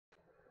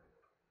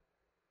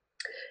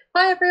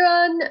Hi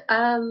everyone,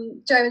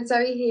 Joe and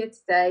Zoe here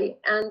today,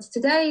 and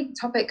today the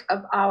topic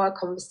of our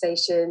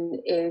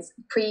conversation is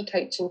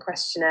pre-coaching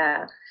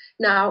questionnaire.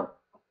 Now,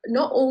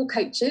 not all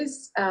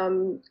coaches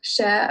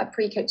share a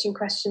pre-coaching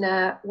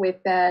questionnaire with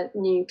their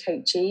new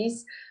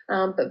coachees,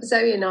 but for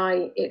Zoe and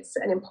I, it's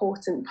an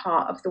important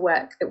part of the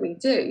work that we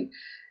do.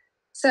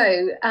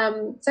 So,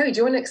 Zoe, do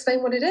you want to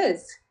explain what it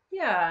is?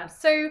 Yeah,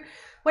 so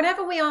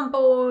whenever we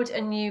onboard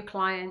a new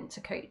client to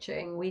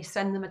coaching, we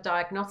send them a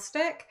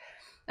diagnostic.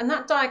 And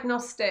that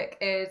diagnostic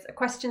is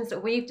questions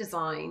that we've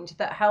designed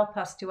that help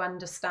us to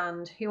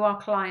understand who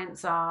our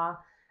clients are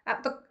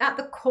at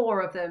the core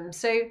of them.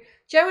 So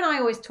Joe and I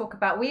always talk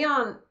about we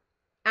aren't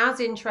as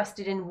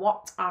interested in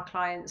what our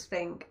clients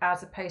think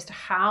as opposed to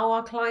how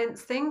our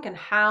clients think and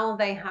how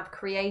they have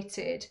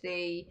created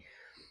the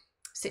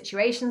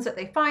situations that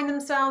they find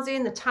themselves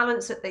in, the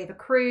talents that they've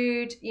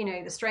accrued,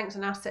 the strengths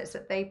and assets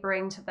that they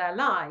bring to their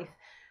life.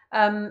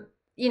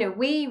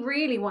 We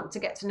really want to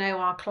get to know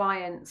our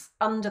clients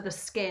under the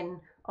skin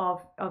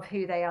of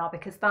who they are,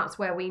 because that's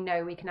where we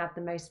know we can add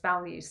the most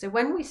value. So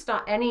when we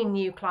start any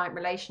new client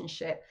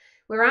relationship,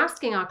 we're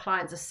asking our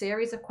clients a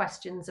series of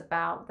questions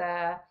about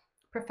their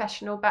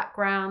professional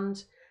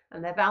background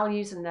and their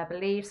values and their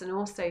beliefs, and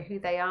also who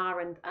they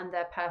are and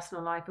their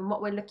personal life. And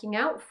what we're looking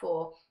out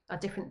for are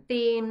different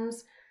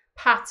themes,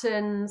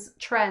 patterns,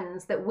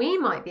 trends that we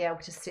might be able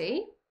to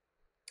see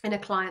in a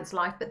client's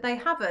life, but they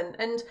haven't.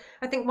 And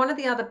I think one of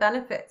the other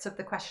benefits of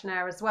the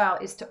questionnaire as well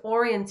is to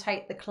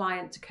orientate the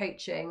client to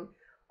coaching.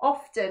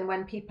 Often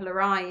when people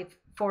arrive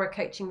for a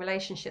coaching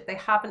relationship, they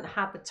haven't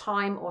had the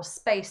time or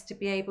space to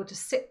be able to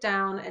sit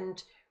down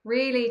and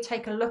really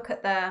take a look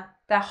at their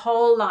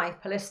whole life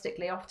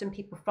holistically. Often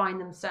people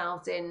find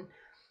themselves in,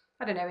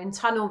 I don't know, in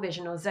tunnel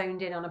vision or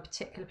zoned in on a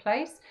particular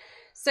place.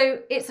 So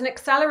it's an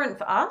accelerant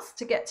for us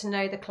to get to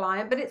know the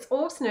client, but it's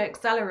also an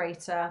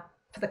accelerator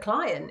for the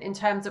client in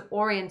terms of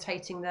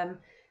orientating them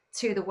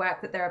to the work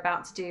that they're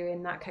about to do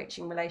in that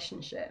coaching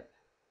relationship.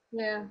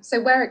 Yeah. So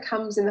where it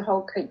comes in the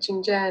whole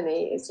coaching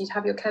journey is you'd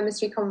have your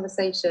chemistry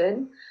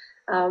conversation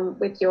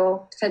with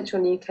your potential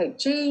new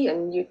coachee,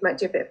 and you might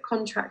do a bit of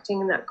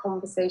contracting in that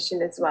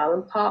conversation as well.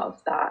 And part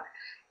of that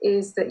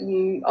is that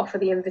you offer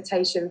the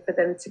invitation for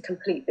them to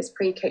complete this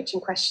pre-coaching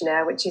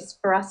questionnaire, which is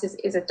for us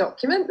is a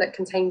document that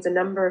contains a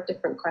number of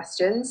different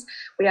questions.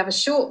 We have a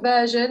short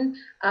version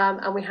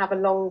and we have a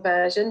long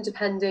version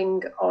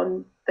depending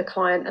on the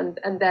client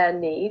and their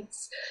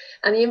needs.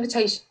 And the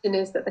invitation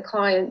is that the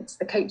client,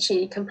 the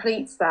coachee,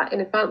 completes that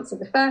in advance of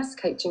the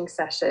first coaching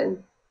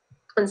session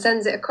and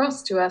sends it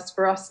across to us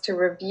for us to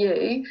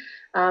review.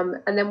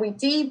 And then we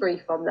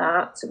debrief on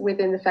that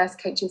within the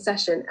first coaching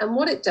session. And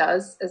what it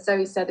does, as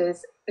Zoe said,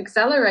 is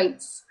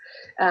accelerates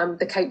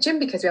the coaching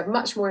because we have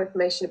much more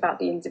information about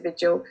the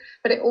individual,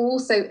 but it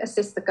also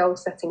assists the goal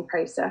setting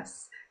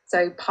process.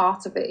 So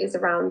part of it is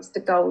around the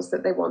goals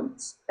that they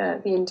want,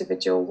 the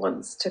individual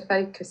wants to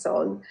focus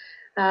on.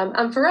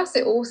 And for us,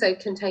 it also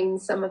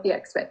contains some of the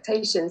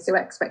expectations. So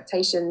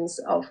expectations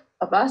of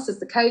us as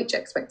the coach,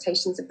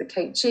 expectations of the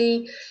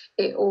coachee.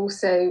 It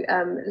also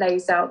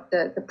lays out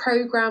the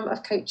program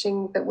of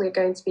coaching that we're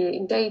going to be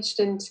engaged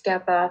in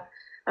together.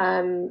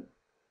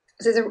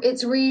 So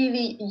it's a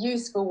really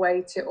useful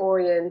way to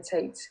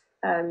orientate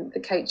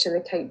the coach and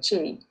the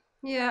coachee.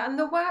 Yeah, and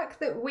the work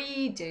that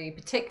we do,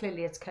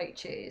 particularly as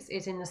coaches,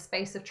 is in the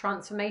space of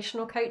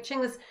transformational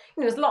coaching.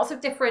 There's lots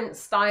of different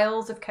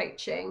styles of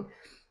coaching,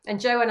 and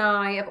Joe and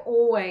I have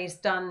always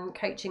done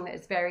coaching that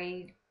is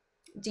very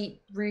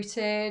deep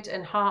rooted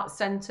and heart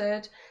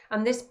centered.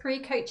 And this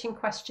pre-coaching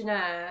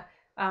questionnaire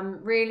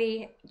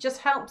really just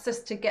helps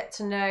us to get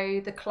to know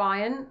the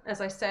client,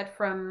 as I said,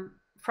 from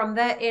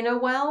their inner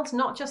world,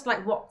 not just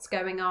like what's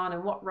going on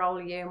and what role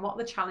are you and what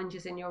the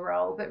challenges in your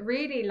role, but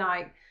really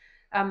like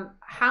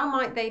how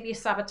might they be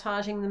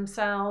sabotaging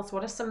themselves?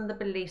 What are some of the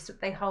beliefs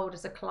that they hold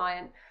as a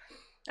client?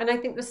 And I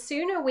think the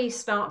sooner we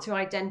start to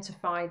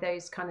identify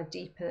those kind of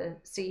deeper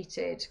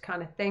seated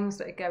kind of things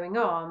that are going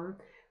on,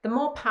 the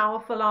more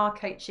powerful our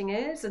coaching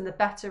is and the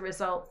better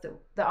results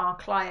that our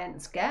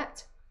clients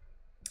get.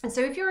 And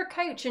so if you're a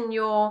coach and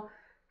you're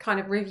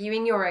kind of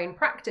reviewing your own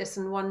practice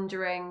and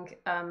wondering,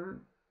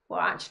 well,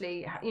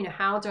 actually,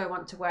 how do I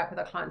want to work with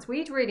our clients?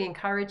 We'd really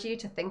encourage you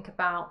to think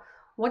about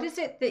what is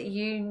it that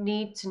you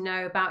need to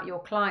know about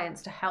your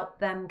clients to help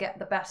them get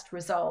the best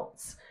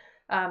results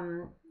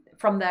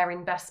from their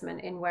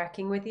investment in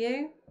working with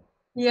you.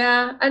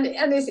 Yeah, and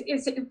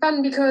it's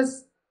fun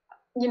because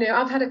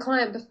I've had a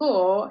client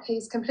before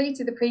who's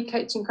completed the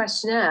pre-coaching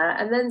questionnaire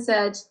and then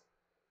said,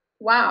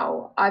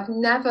 wow, I've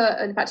never,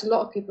 in fact, a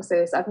lot of people say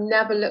this, I've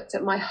never looked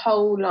at my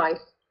whole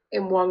life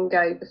in one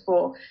go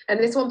before. And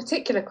this one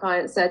particular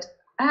client said,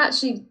 I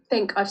actually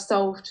think I've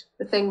solved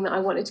the thing that I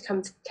wanted to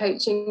come to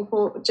coaching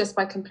for just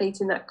by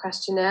completing that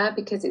questionnaire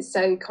because it's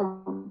so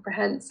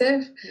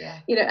comprehensive. Yeah.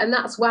 And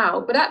that's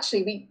wow. But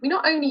actually, we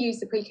not only use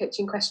the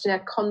pre-coaching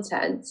questionnaire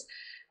content,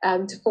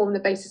 to form the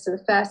basis of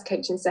the first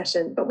coaching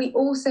session. But we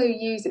also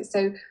use it,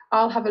 so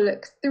I'll have a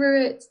look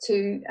through it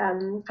to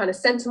kind of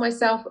center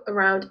myself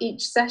around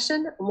each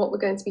session and what we're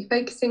going to be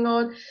focusing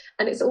on.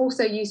 And it's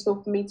also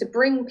useful for me to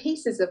bring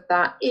pieces of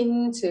that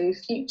into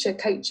future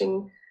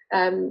coaching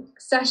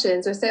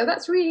sessions. I say, oh,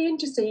 that's really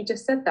interesting you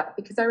just said that,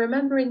 because I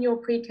remember in your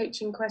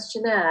pre-coaching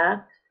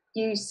questionnaire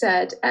you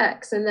said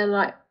X, and then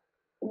like,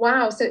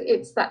 wow, so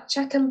it's that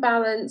check and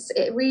balance.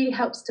 It really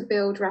helps to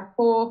build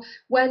rapport.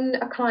 When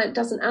a client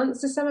doesn't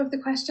answer some of the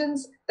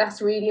questions,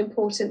 that's really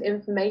important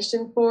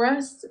information for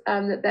us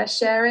that they're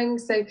sharing.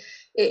 So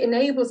it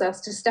enables us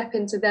to step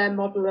into their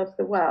model of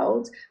the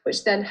world,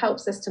 which then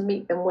helps us to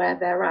meet them where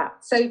they're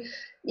at. So,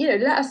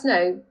 let us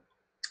know.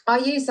 Are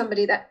you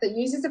somebody that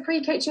uses a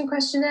pre-coaching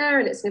questionnaire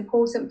and it's an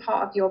important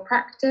part of your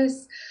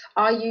practice?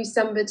 Are you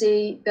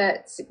somebody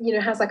that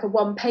has like a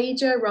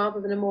one-pager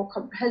rather than a more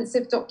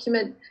comprehensive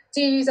document?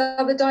 Do you use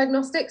other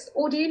diagnostics,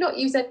 or do you not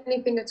use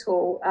anything at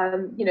all?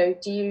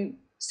 Do you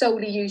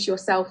solely use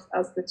yourself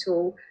as the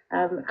tool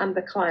and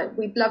the client?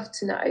 We'd love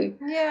to know.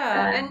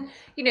 Yeah, and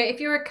if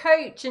you're a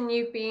coach and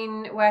you've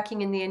been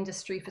working in the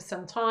industry for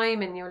some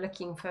time and you're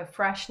looking for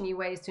fresh new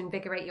ways to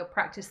invigorate your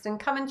practice, then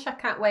come and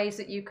check out ways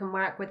that you can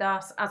work with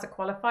us as a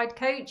qualified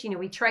coach.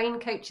 We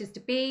train coaches to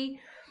be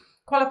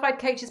qualified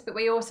coaches, but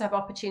we also have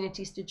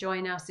opportunities to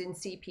join us in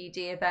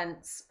CPD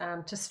events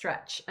to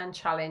stretch and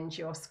challenge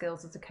your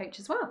skills as a coach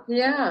as well.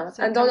 Yeah,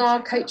 so and on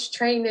our coach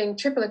training,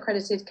 triple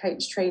accredited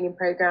coach training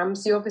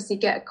programs, you obviously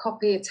get a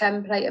copy, a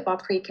template of our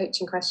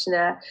pre-coaching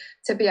questionnaire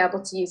to be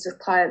able to use with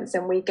clients,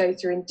 and we go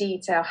through in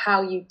detail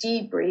how you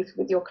debrief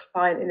with your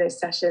client in those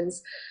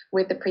sessions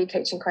with the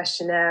pre-coaching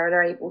questionnaire, and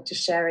are able to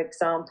share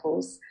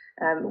examples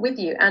with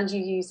you, and you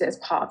use it as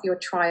part of your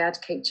triad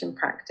coaching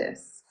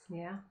practice.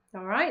 Yeah.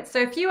 All right.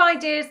 So a few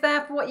ideas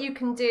there for what you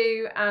can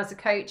do as a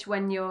coach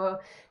when you're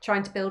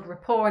trying to build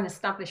rapport and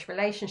establish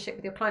relationship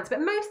with your clients,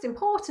 but most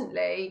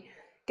importantly,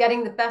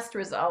 getting the best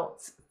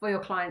results for your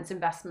client's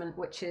investment,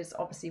 which is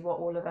obviously what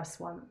all of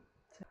us want.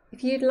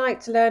 If you'd like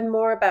to learn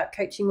more about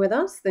coaching with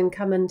us, then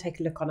come and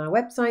take a look on our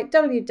website,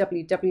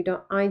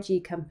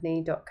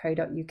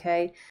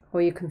 www.igcompany.co.uk,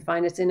 or you can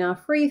find us in our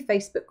free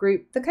Facebook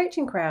group, The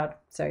Coaching Crowd.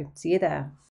 So see you there.